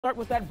Start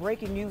with that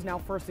breaking news now.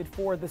 First at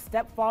 4, the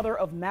stepfather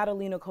of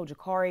Madalina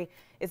Cojocari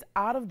is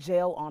out of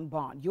jail on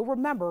bond. You'll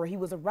remember he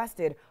was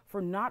arrested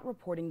for not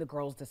reporting the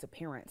girl's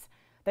disappearance.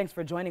 Thanks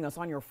for joining us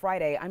on your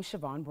Friday. I'm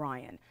Siobhan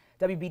Bryan.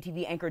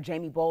 WBTV anchor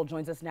Jamie Bowl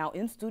joins us now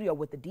in studio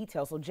with the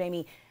details. So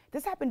Jamie,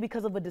 this happened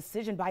because of a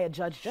decision by a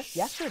judge just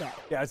yesterday.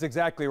 Yeah, that's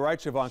exactly right,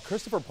 Siobhan.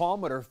 Christopher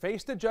Palmiter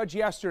faced a judge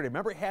yesterday.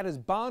 Remember, he had his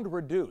bond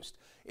reduced.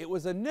 It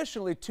was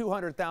initially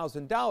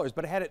 $200,000,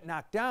 but had it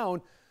knocked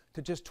down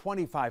to just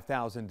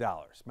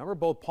 $25,000. Remember,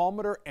 both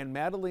Palmiter and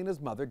Madalina's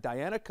mother,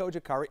 Madalina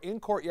Cojocari, in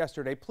court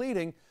yesterday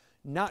pleading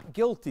not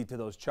guilty to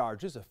those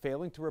charges of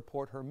failing to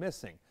report her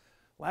missing.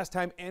 Last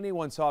time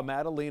anyone saw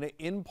Madalina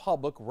in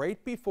public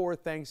right before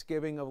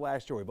Thanksgiving of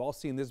last year. We've all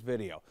seen this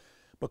video.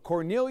 But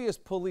Cornelius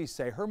police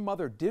say her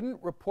mother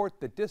didn't report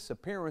the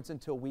disappearance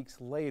until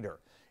weeks later.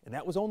 And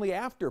that was only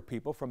after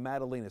people from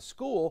Madalina's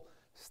school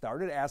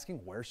started asking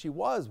where she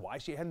was, why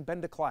she hadn't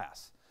been to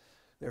class.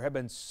 There have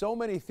been so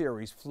many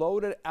theories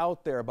floated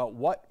out there about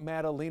what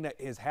Madalina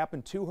has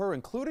happened to her,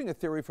 including a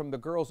theory from the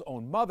girl's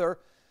own mother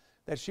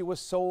that she was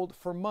sold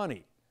for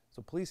money.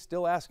 So police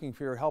still asking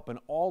for your help in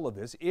all of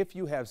this. If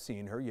you have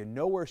seen her, you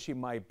know where she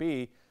might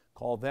be,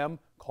 call them,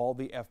 call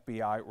the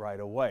FBI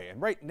right away.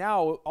 And right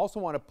now, also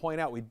want to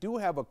point out, we do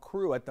have a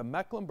crew at the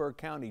Mecklenburg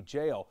County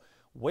Jail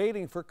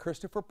waiting for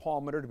Christopher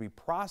Palmiter to be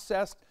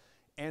processed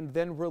and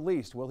then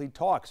released. Will he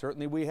talk?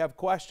 Certainly we have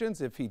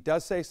questions. If he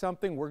does say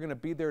something, we're going to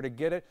be there to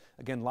get it.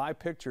 Again, live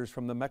pictures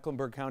from the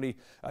Mecklenburg County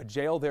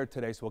Jail there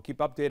today, so we'll keep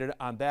updated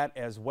on that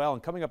as well.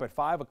 And coming up at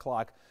 5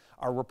 o'clock,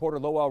 our reporter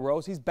Lowell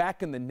Rose, he's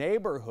back in the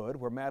neighborhood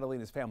where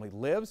Madalina's family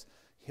lives.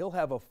 He'll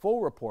have a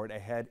full report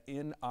ahead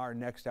in our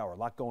next hour. A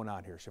lot going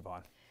on here,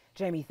 Siobhan.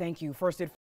 Jamie, thank you. First at